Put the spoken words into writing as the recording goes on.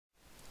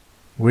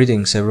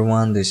Greetings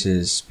everyone, this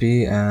is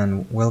P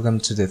and welcome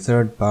to the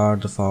third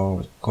part of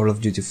our Call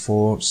of Duty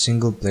 4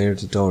 single player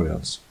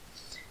tutorials.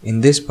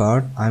 In this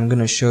part, I'm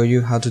gonna show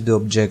you how to do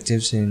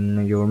objectives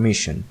in your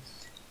mission.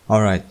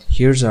 Alright,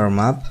 here's our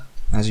map.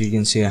 As you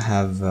can see, I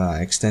have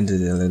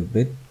extended it a little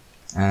bit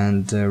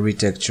and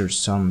retextured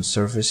some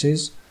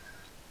surfaces.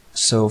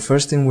 So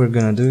first thing we're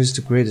gonna do is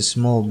to create a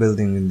small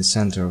building in the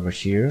center over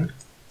here.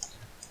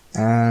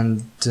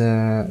 And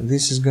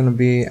this is gonna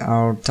be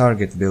our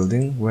target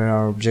building where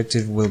our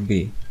objective will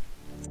be.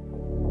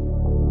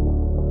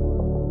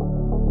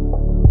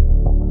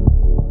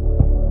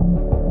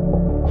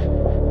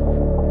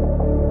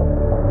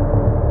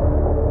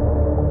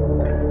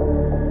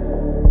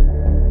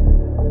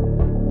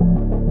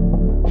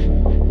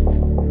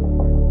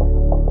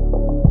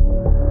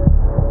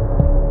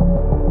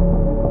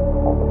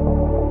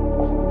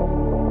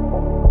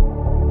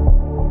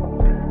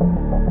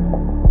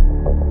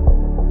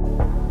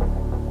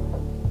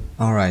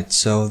 Alright,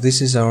 so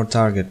this is our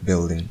target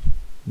building.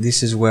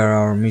 This is where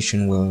our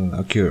mission will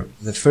occur.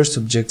 The first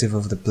objective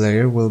of the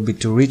player will be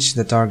to reach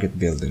the target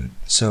building.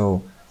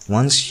 So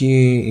once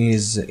he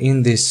is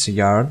in this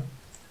yard,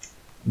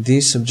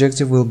 this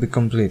objective will be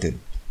completed.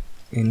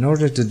 In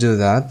order to do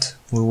that,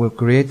 we will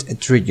create a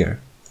trigger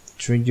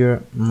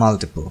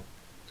multiple.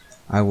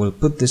 I will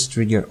put this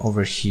trigger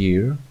over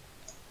here,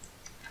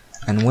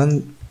 and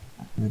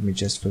let me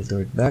just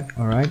filter it back.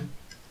 Alright,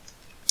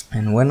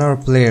 and when our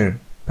player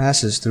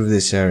passes through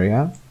this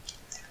area,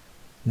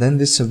 then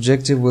this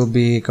objective will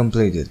be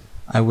completed.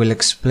 I will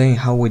explain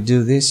how we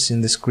do this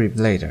in the script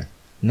later.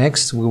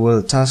 Next, we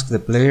will task the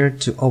player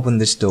to open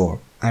this door.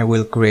 I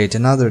will create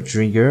another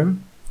trigger,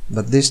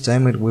 but this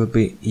time it will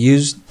be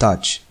use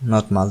touch,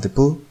 not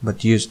multiple,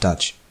 but use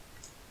touch.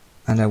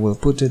 And I will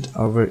put it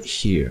over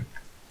here.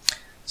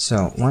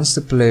 So once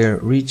the player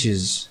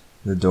reaches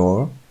the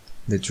door,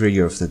 the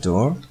trigger of the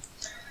door,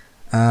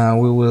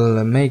 we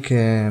will make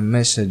a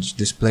message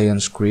display on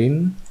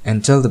screen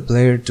and tell the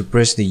player to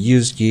press the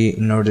use key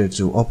in order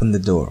to open the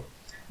door.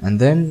 And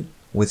then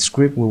with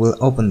script we will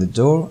open the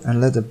door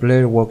and let the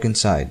player walk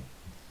inside.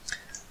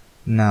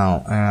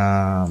 Now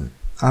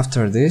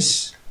after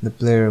this, the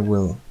player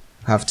will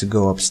have to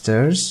go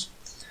upstairs.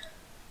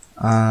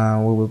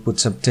 We will put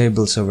some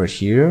tables over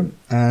here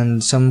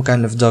and some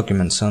kind of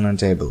documents on a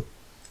table.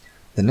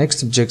 The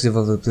next objective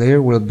of the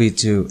player will be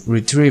to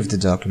retrieve the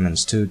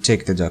documents, to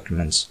take the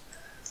documents.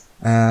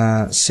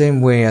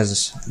 Same way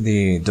as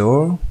the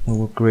door, we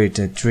will create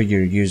a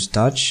trigger use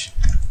touch.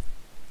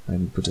 Let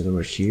me put it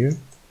over here.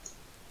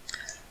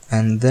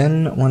 And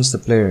then once the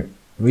player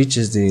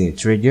reaches the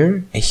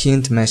trigger, a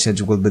hint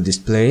message will be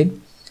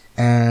displayed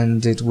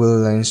and it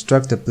will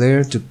instruct the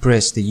player to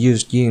press the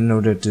use key in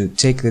order to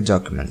take the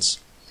documents.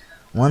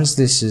 Once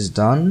this is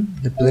done,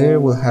 the player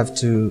will have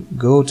to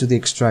go to the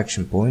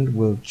extraction point,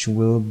 which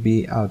will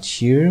be out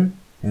here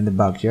in the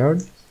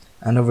backyard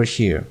and over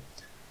here.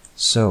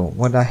 So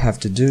what I have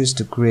to do is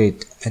to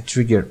create a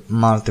trigger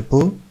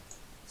multiple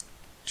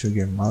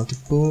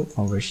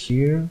over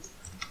here,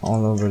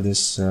 all over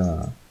this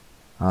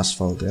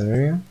asphalt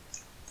area.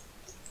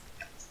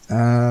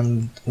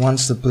 And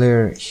once the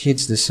player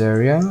hits this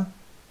area,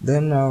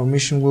 then our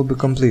mission will be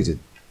completed.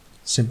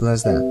 Simple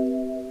as that.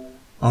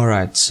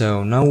 Alright,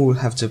 so now we'll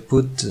have to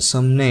put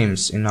some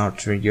names in our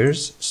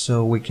triggers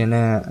so we can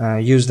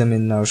use them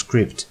in our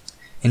script.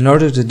 In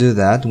order to do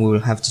that, we will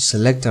have to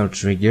select our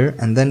trigger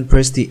and then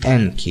press the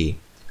N key.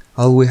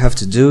 All we have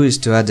to do is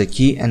to add a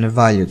key and a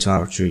value to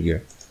our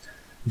trigger.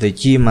 The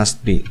key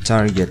must be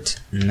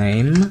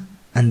targetname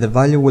and the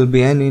value will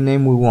be any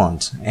name we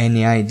want,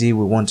 any ID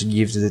we want to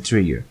give to the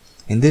trigger.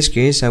 In this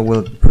case, I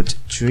will put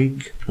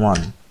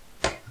trig1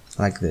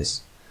 like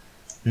this.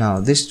 Now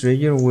this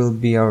trigger will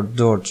be our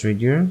door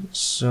trigger,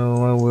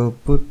 so I will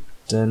put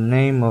the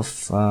name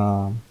of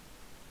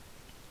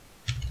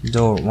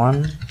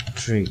door1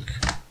 trig.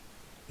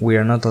 We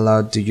are not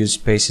allowed to use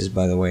spaces,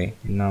 by the way,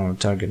 in our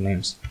target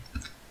names.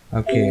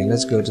 Okay,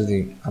 let's go to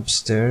the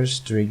upstairs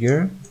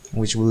trigger,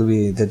 which will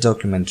be the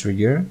document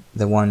trigger,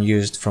 the one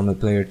used from the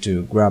player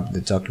to grab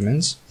the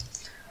documents.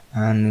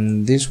 And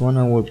in this one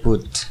I will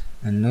put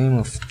a name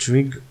of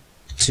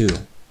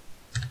trig2.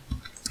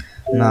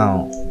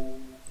 Now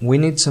we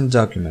need some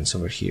documents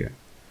over here.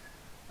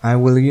 I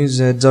will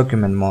use a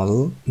document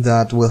model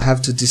that will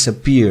have to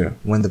disappear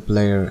when the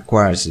player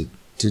acquires it.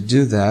 To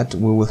do that,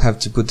 we will have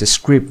to put a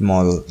script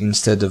model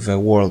instead of a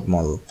world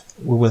model.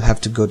 We will have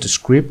to go to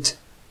script,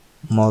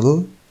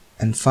 model,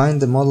 and find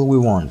the model we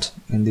want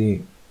in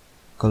the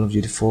Call of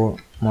Duty 4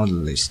 model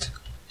list.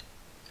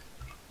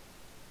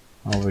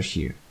 Over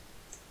here.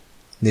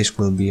 This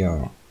will be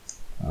our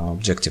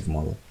objective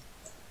model.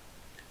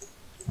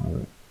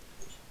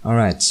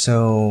 Alright,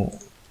 so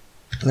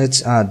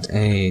let's add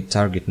a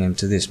target name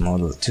to this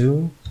model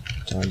too.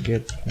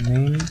 Target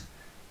name,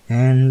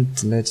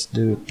 and let's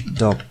do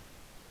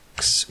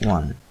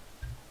docs1,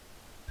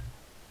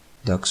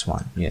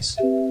 yes.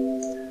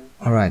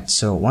 Alright,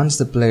 so once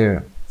the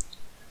player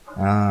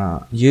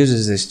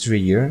uses this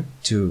trigger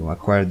to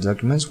acquire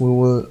documents, we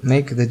will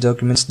make the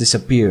documents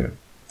disappear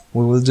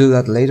We will do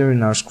that later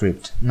in our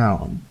script.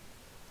 Now,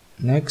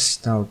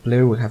 next, our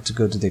player will have to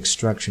go to the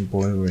extraction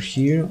point over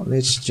here.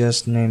 Let's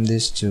just name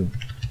this to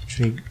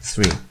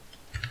trig3.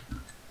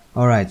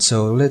 Alright,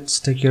 so let's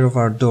take care of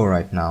our door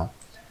right now.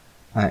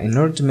 In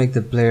order to make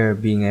the player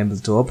being able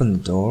to open the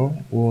door,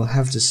 we will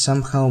have to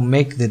somehow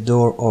make the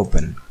door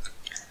open.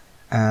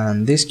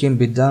 And this can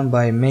be done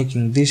by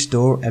making this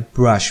door a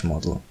brush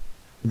model.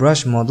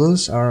 Brush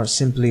models are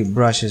simply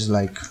brushes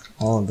like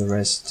all the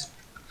rest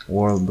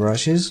world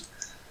brushes,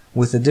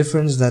 with the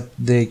difference that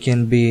they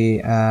can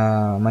be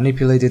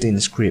manipulated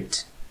in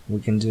script. We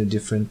can do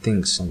different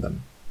things on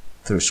them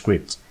through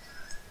script.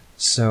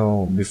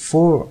 So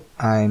before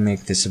I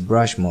make this a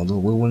brush model,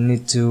 we will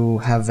need to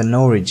have an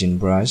origin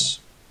brush,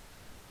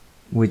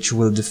 which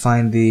will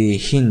define the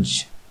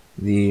hinge,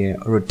 the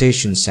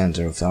rotation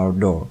center of our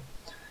door.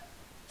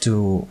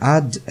 To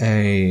add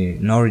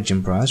an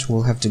origin brush,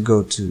 we'll have to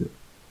go to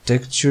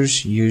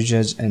Textures,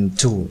 Usage and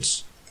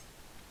Tools.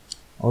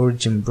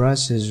 Origin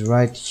brush is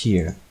right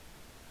here.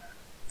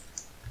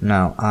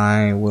 Now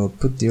I will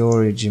put the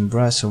origin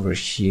brush over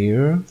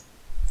here,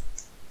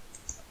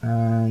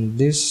 and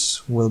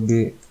this will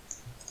be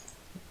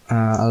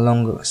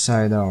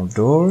alongside our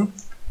door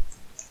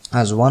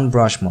as one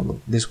brush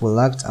model. This will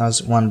act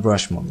as one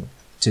brush model.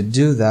 To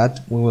do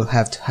that, we will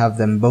have to have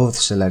them both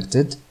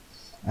selected,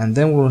 and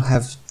then we'll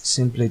have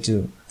simply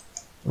to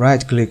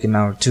right click in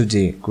our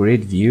 2D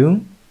grid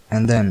view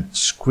and then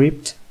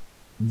script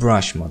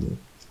brush model,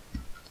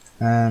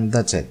 and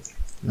that's it.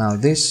 Now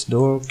this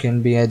door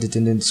can be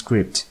edited in the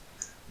script,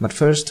 but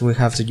first we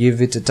have to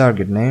give it a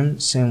target name,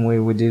 same way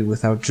we did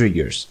with our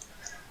triggers,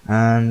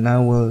 and I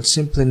will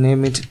simply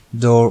name it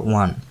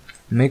door1.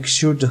 Make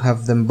sure to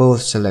have them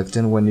both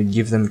selected when you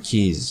give them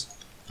keys.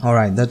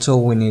 Alright, that's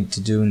all we need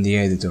to do in the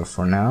editor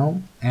for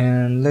now,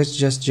 and let's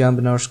just jump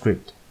in our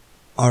script.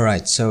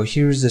 Alright, so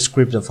here is the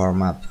script of our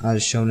map,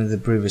 as shown in the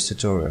previous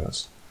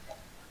tutorials.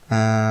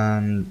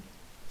 And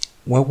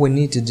what we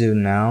need to do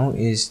now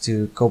is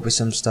to copy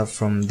some stuff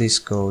from this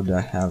code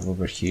I have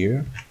over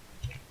here.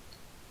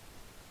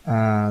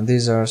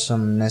 These are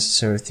some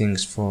necessary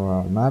things for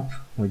our map.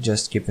 We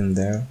just keep them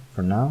there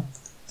for now.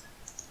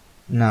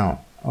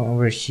 Now,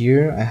 over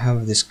here I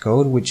have this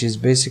code, which is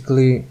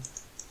basically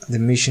the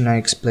mission I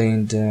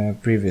explained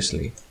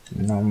previously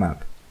in our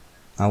map.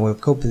 I will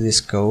copy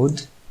this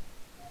code,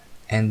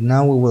 and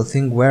now we will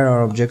think where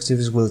our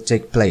objectives will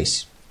take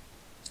place.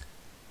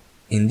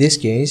 In this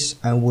case,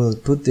 I will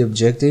put the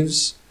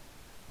objectives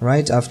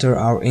right after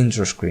our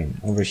intro screen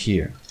over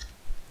here.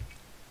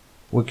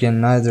 We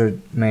can either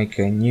make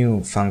a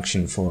new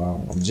function for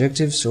our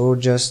objectives or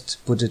just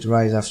put it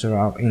right after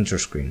our intro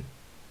screen.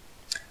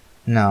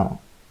 Now,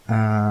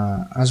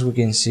 as we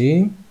can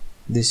see,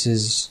 this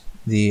is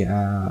the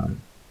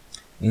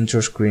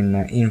intro screen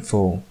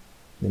info,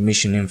 the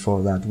mission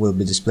info that will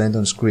be displayed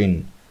on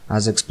screen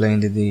as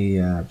explained in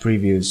the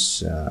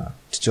previous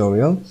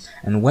tutorial.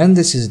 And when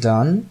this is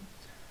done,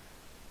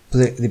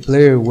 the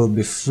player will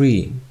be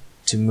free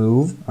to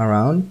move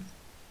around,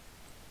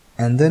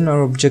 and then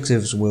our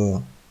objectives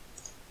will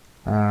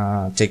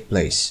take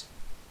place.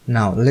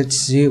 Now let's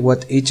see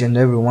what each and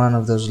every one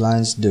of those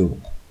lines do.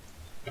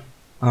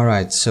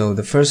 Alright, so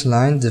the first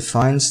line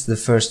defines the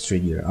first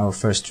trigger, our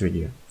first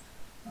trigger.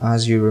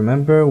 As you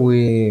remember,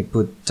 we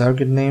put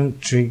target name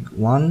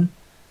trig1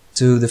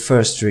 to the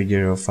first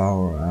trigger of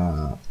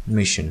our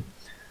mission,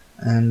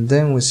 and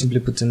then we simply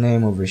put a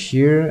name over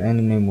here,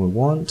 any name we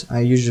want.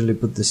 I usually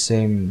put the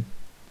same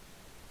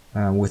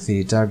with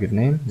the target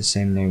name, the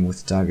same name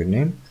with the target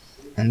name,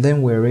 and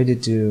then we're ready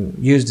to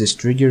use this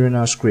trigger in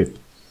our script.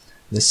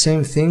 The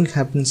same thing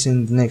happens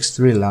in the next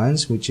three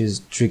lines, which is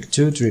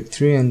trig2,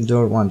 trig3 and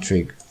door1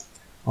 trig,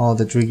 all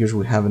the triggers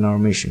we have in our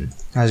mission.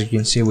 As you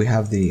can see, we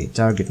have the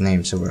target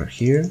names over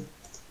here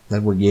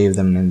that we gave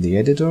them in the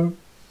editor.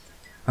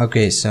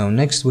 Okay, so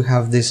next we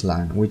have this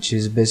line, which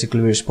is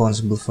basically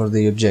responsible for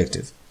the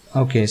objective.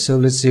 Okay, so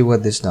let's see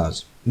what this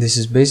does. This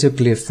is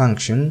basically a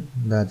function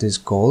that is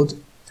called,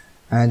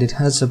 and it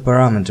has some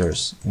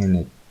parameters in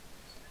it.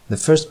 The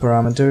first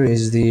parameter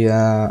is the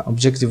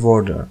objective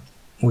order.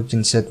 We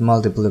can set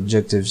multiple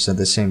objectives at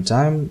the same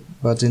time,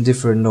 but in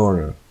different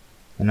order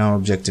in our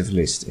objective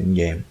list in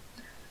game.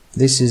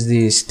 This is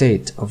the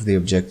state of the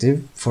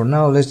objective. For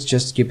now, let's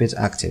just keep it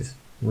active.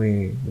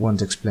 We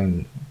won't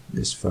explain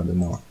this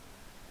furthermore.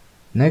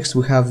 Next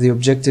we have the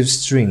objective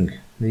string,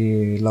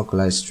 the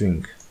localized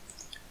string.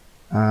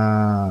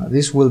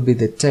 This will be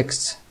the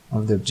text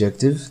of the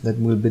objective that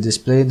will be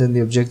displayed in the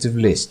objective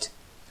list,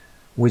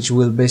 which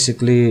will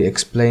basically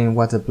explain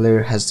what the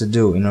player has to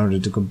do in order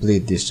to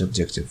complete this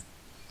objective.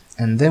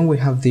 And then we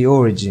have the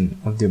origin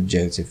of the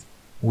objective,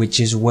 which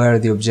is where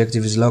the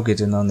objective is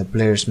located on the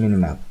player's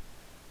minimap.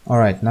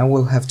 Alright, now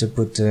we'll have to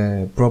put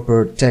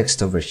proper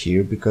text over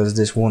here, because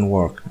this won't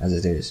work as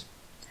it is.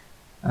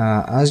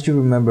 As you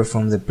remember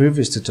from the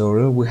previous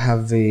tutorial, we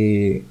have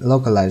the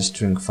localized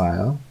string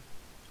file,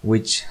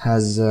 which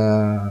has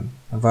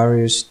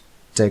various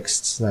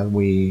texts that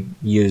we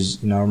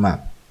use in our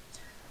map.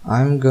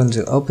 I'm going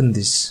to open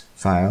this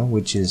file,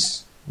 which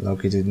is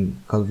located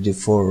in Call of Duty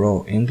 4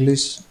 raw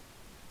English,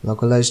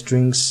 localized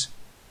strings,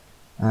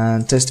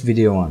 and test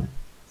video 1.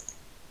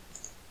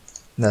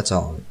 That's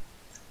all.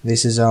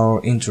 This is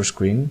our intro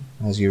screen,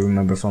 as you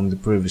remember from the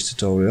previous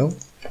tutorial.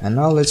 And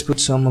now let's put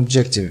some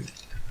objective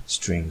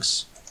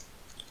strings.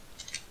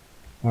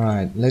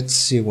 Alright, let's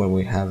see what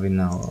we have in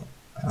our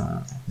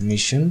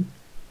mission.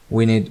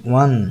 We need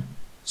one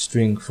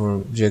string for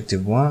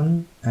objective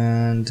 1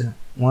 and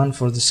one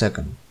for the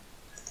second.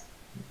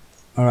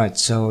 Alright,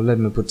 so let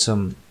me put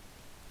some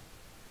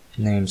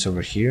names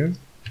over here.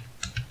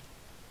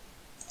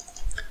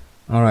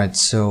 Alright,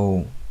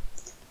 so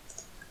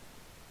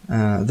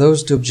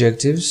those two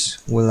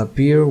objectives will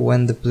appear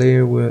when the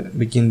player will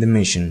begin the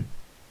mission.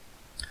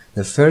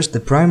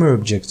 The primary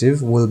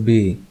objective will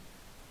be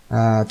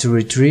to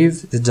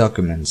retrieve the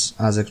documents,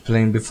 as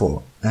explained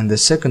before, and the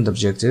second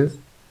objective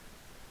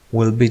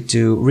will be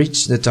to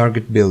reach the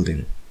target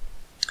building.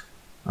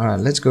 Alright,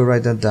 let's go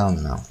write that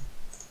down now.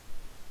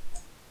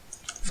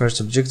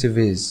 First objective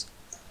is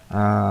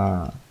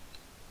grab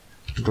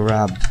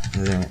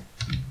the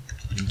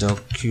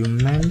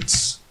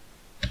documents,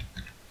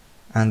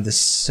 and the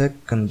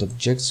second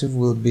objective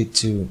will be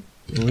to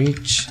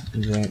reach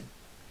the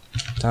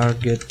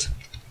target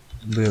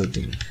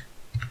building.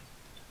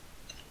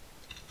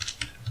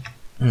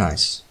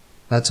 Nice.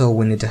 That's all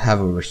we need to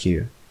have over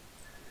here.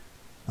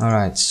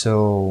 Alright,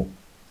 so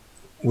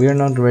we are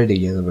not ready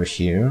yet over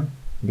here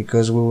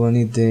because we will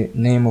need the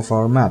name of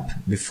our map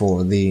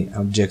before the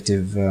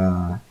objective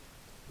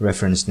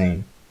reference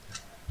name.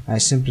 I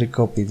simply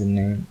copy the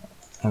name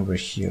over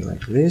here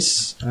like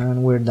this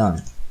and we're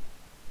done.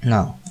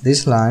 Now,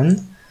 this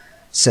line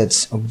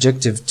sets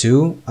objective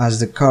 2 as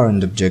the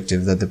current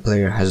objective that the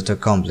player has to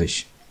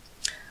accomplish.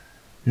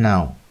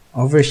 Now,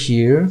 over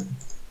here,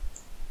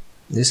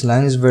 this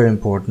line is very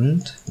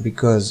important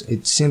because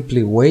it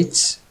simply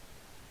waits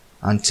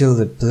until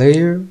the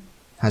player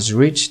has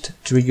reached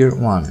trigger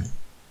 1,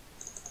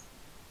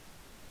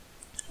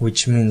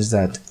 which means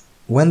that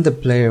when the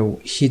player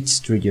hits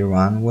trigger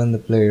 1, when the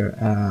player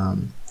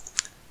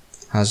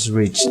has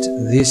reached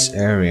this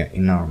area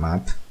in our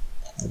map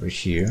over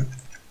here,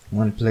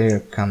 when player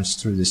comes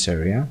through this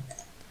area,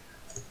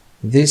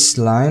 this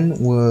line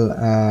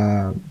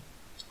will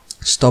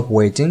stop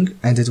waiting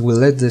and it will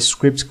let the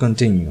script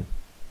continue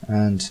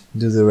and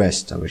do the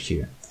rest over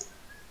here.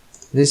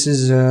 This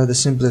is the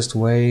simplest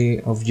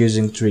way of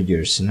using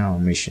triggers in our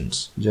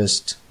missions,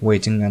 just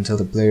waiting until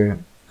the player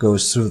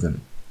goes through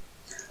them.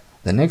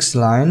 The next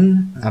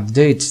line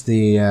updates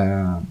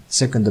the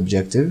second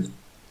objective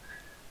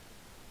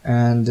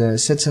and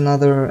sets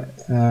another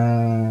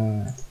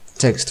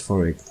text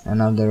for it,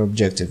 another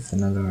objective,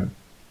 another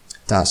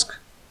task,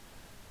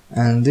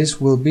 and this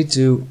will be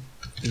to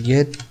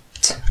get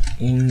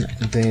in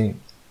the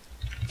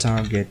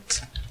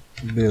target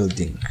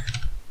building,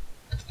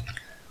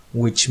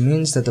 which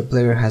means that the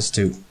player has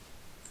to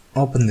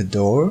open the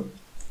door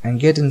and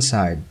get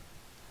inside.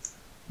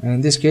 And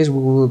in this case we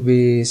will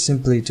be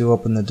simply to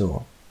open the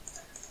door.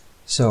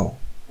 So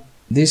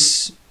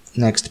this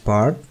next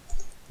part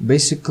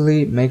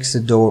basically makes the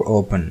door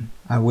open.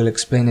 I will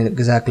explain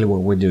exactly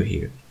what we do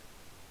here.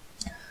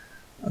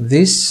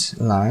 This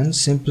line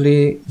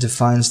simply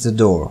defines the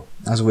door,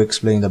 as we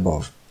explained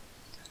above.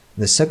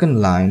 The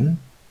second line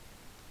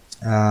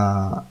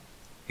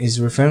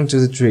is referring to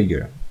the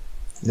trigger.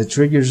 The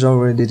trigger is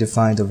already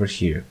defined over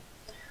here.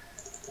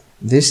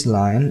 This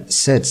line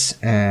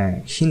sets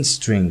a hint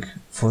string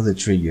for the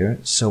trigger,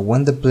 so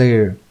when the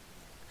player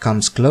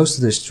comes close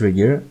to this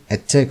trigger,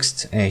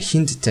 a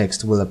hint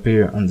text will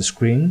appear on the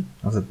screen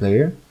of the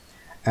player,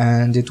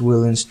 and it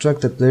will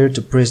instruct the player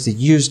to press the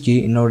use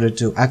key in order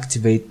to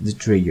activate the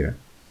trigger.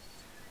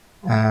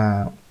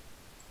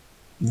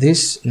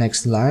 This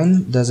next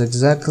line does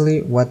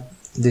exactly what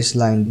this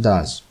line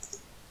does,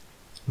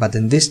 but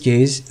in this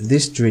case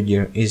this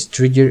trigger is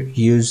trigger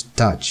use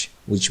touch,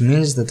 which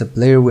means that the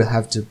player will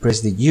have to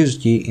press the use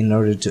key in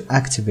order to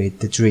activate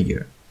the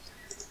trigger.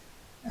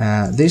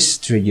 This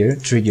trigger,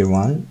 trigger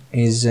 1,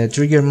 is a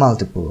trigger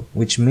multiple,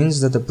 which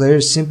means that the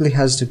player simply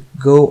has to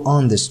go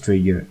on this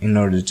trigger in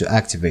order to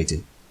activate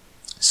it.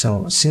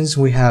 So since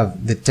we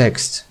have the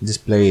text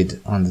displayed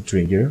on the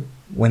trigger,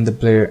 when the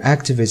player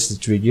activates the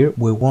trigger,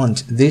 we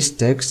want this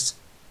text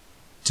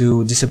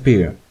to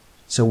disappear.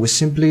 So we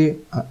simply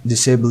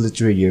disable the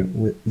trigger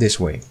this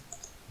way,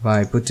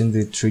 by putting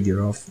the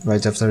trigger off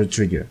right after the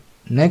trigger.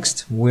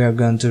 Next, we are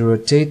going to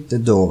rotate the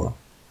door.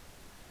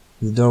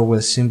 The door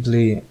will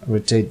simply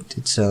rotate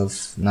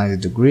itself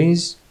 90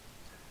 degrees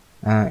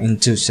in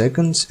 2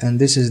 seconds, and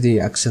this is the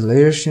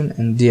acceleration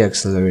and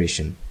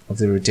deacceleration of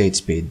the rotate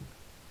speed.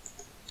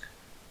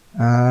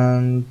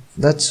 And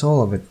that's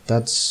all of it.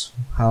 That's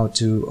how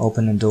to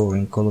open a door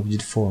in Call of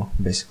Duty 4,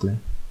 basically.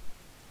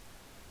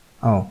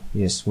 Oh,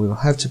 yes, we'll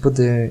have to put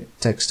the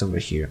text over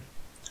here.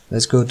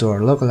 Let's go to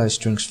our localized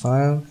strings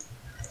file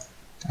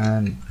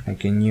and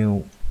make a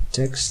new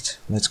text.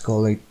 Let's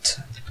call it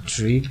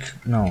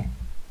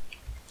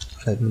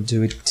let me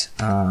do it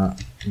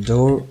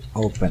door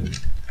open,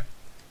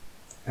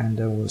 and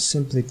I will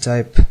simply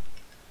type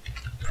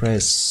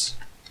press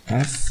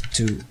F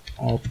to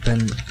open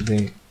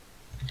the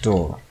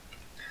door.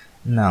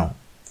 Now,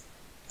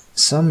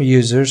 some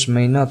users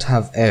may not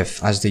have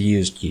F as the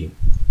use key.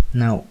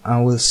 Now,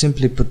 I will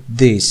simply put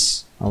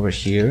this over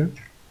here,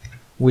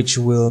 which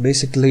will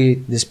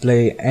basically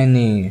display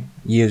any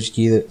use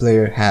key the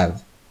player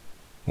have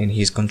in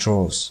his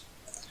controls.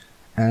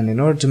 And in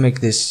order to make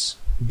this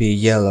be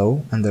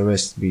yellow and the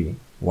rest be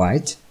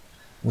white,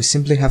 we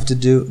simply have to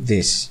do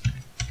this.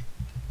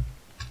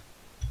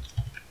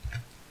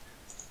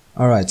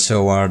 Alright,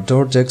 so our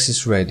door text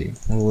is ready.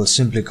 We will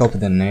simply copy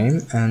the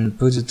name and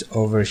put it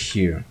over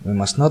here. We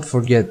must not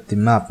forget the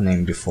map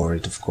name before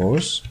it, of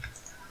course.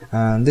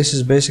 And this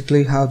is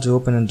basically how to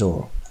open a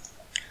door.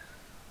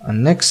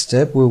 Next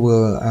step, we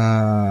will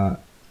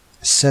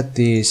set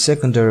the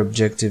secondary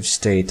objective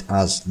state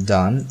as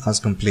done, as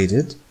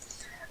completed,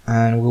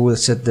 and we will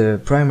set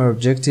the primary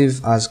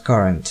objective as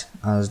current,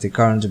 as the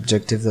current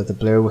objective that the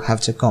player will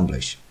have to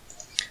accomplish.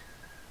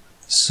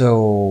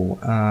 So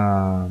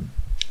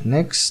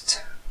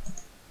next,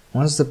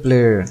 once the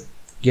player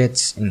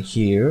gets in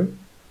here,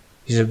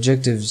 his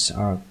objectives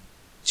are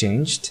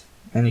changed,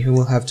 and he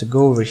will have to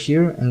go over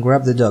here and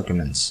grab the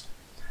documents.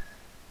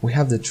 We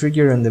have the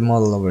trigger and the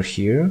model over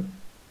here,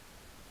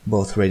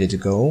 both ready to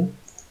go.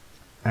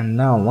 And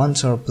now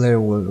once our player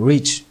will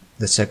reach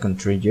the second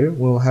trigger,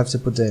 we'll have to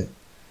put the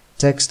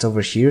text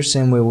over here,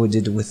 same way we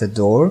did with the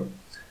door,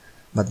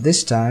 but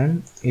this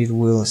time it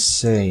will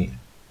say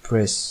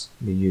press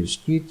the use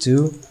key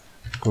to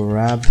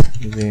grab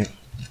the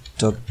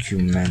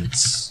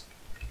documents.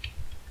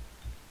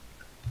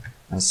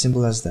 As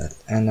simple as that.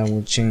 And I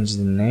will change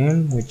the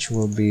name, which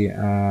will be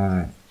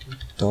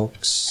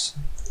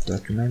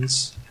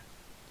documents.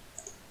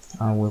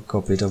 I will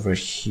copy it over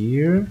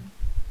here,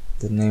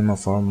 the name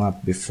of our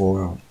map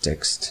before our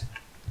text,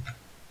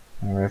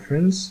 our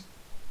reference,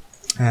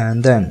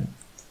 and then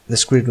the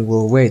script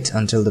will wait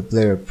until the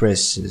player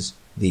presses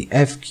the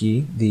F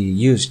key, the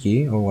use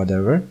key or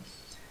whatever.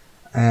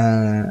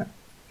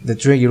 The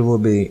trigger will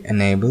be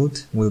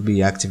enabled, will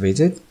be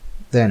activated.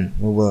 Then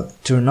we will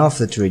turn off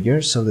the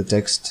trigger so the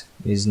text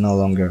is no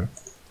longer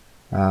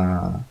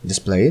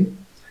displayed.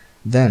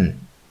 Then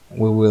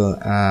we will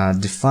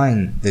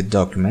define the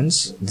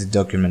documents, the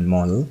document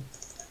model,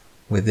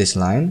 with this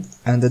line,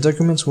 and the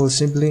documents will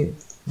simply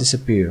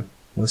disappear,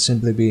 will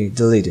simply be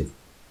deleted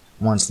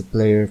once the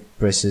player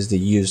presses the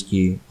use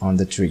key on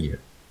the trigger.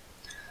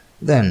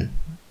 Then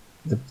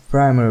the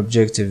primary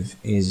objective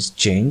is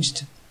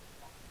changed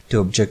to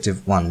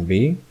objective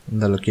 1B,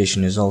 and the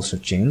location is also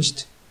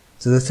changed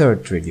to the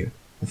third trigger.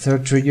 The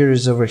third trigger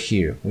is over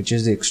here, which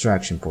is the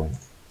extraction point.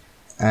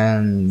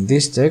 And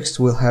this text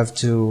will have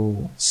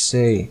to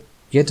say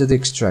get to the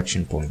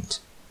extraction point.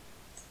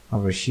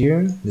 Over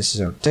here, this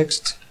is our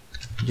text,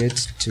 get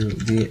to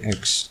the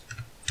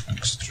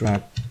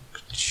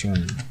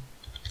extraction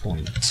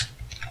point.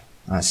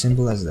 As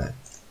simple as that.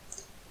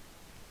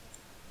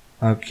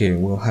 Okay,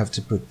 we'll have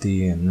to put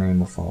the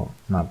name of our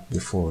map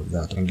before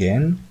that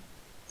again.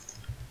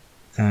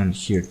 And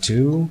here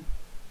too.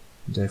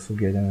 Did I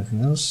forget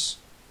anything else?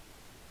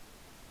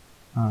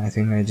 I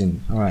think I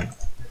didn't. Alright.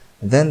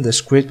 Then the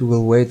script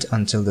will wait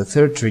until the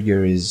third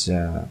trigger is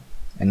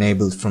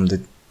enabled from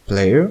the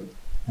player,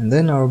 and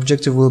then our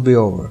objective will be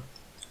over.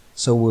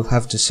 So we'll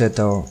have to set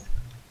our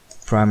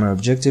primary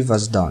objective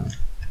as done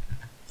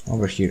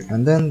over here,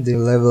 and then the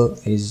level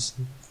is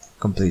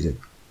completed,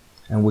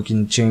 and we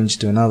can change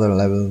to another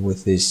level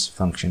with this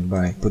function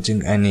by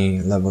putting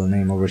any level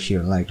name over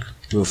here, like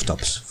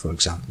rooftops for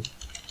example.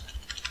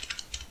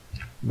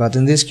 But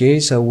in this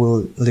case I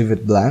will leave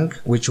it blank,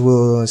 which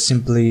will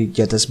simply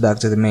get us back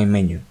to the main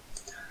menu.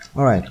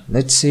 Alright,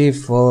 let's see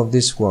if all of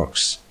this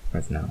works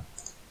right now.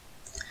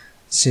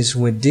 Since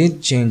we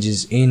did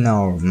changes in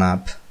our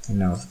map, in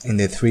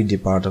the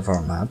 3D part of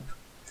our map,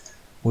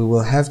 we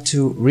will have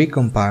to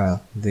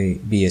recompile the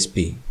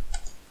BSP.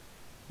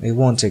 It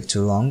won't take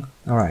too long.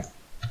 Alright,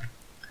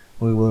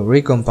 we will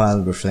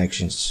recompile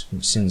reflections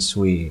since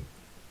we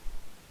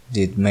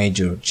did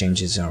major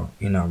changes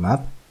in our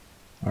map.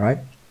 Alright,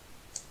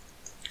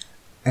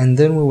 and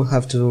then we will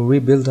have to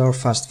rebuild our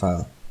fast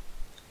file,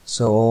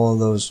 so all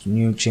those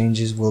new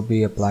changes will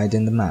be applied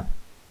in the map.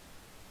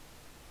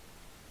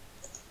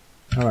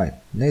 Alright,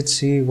 let's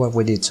see what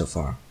we did so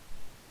far.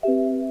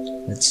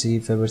 Let's see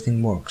if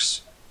everything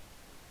works.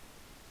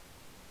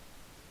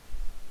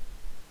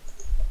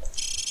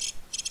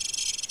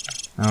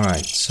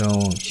 Alright,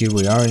 so here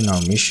we are in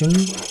our mission.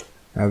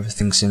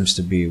 Everything seems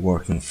to be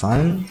working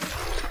fine.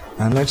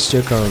 And let's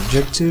check our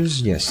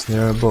objectives. Yes, they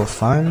are both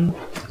fine.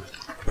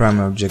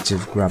 Primary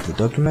objective, grab the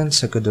document.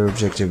 Secondary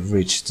objective,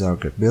 reach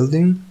target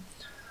building.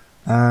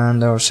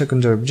 And our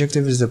secondary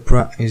objective is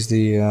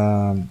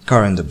the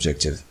current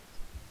objective.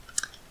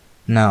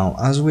 Now,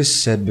 as we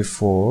said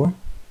before,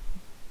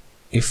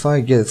 if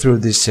I get through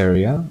this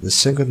area, the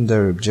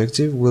secondary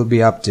objective will be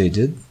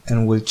updated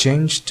and will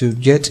change to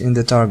get in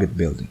the target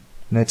building.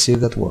 Let's see if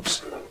that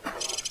works.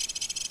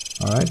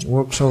 Alright,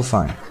 works all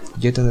fine.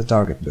 Get in the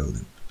target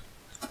building.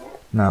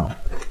 Now,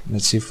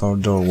 let's see if our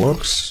door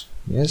works.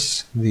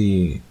 Yes,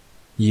 the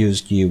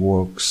use key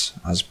works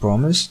as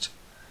promised,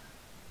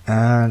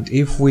 and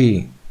if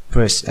we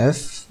press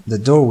F, the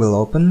door will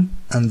open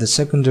and the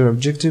secondary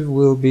objective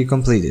will be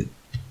completed.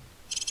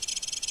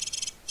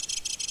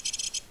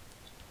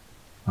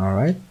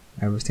 Alright,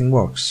 everything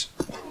works.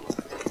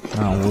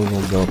 Now we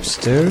will go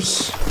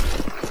upstairs,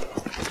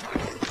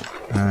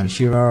 and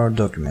here are our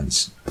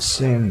documents,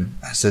 same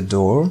as the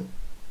door.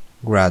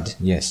 Grad,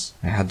 yes,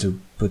 I had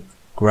to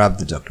grab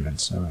the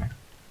documents. Alright,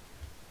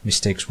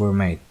 mistakes were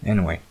made.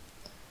 Anyway,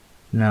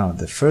 now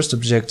the first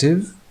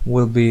objective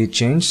will be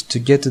changed to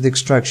get to the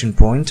extraction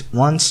point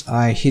once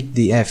I hit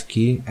the F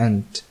key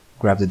and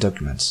grab the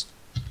documents.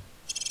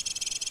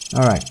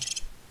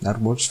 Alright,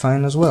 that works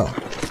fine as well.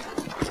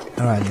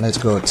 Alright, let's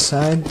go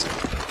outside.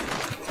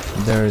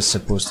 There is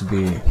supposed to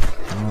be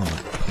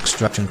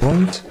extraction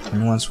point,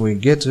 and once we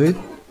get to it,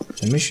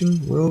 the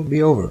mission will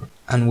be over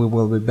and we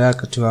will be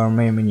back to our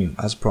main menu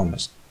as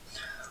promised.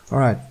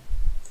 Alright,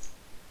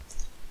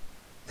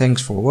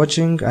 thanks for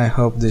watching. I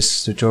hope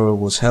this tutorial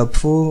was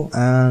helpful,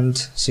 and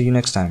see you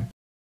next time.